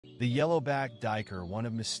The yellowback duiker, one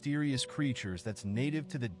of mysterious creatures that's native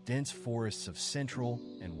to the dense forests of Central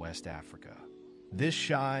and West Africa. This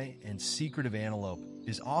shy and secretive antelope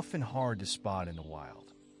is often hard to spot in the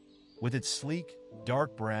wild. With its sleek,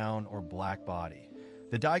 dark brown or black body,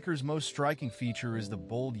 the duiker's most striking feature is the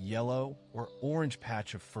bold yellow or orange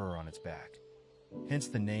patch of fur on its back, hence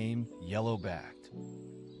the name yellow-backed.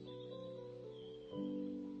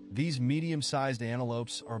 These medium-sized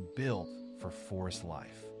antelopes are built for forest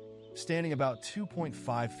life. Standing about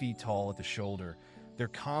 2.5 feet tall at the shoulder, their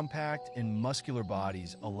compact and muscular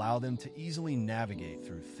bodies allow them to easily navigate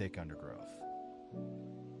through thick undergrowth.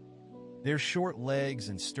 Their short legs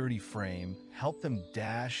and sturdy frame help them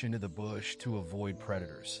dash into the bush to avoid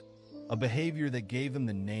predators, a behavior that gave them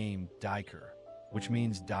the name Duiker, which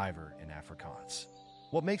means diver in Afrikaans.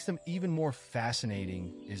 What makes them even more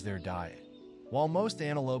fascinating is their diet. While most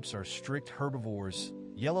antelopes are strict herbivores,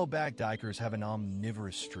 yellowback duikers have an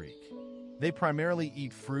omnivorous streak. They primarily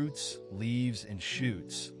eat fruits, leaves, and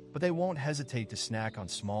shoots, but they won't hesitate to snack on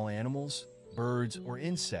small animals, birds, or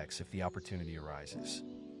insects if the opportunity arises.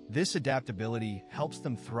 This adaptability helps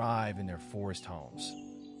them thrive in their forest homes,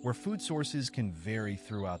 where food sources can vary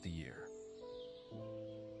throughout the year.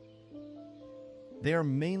 They are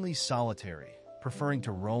mainly solitary, preferring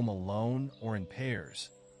to roam alone or in pairs,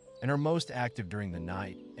 and are most active during the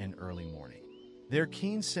night and early morning. Their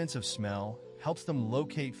keen sense of smell helps them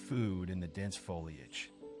locate food in the dense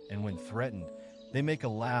foliage, and when threatened, they make a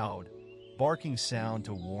loud, barking sound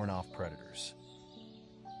to warn off predators.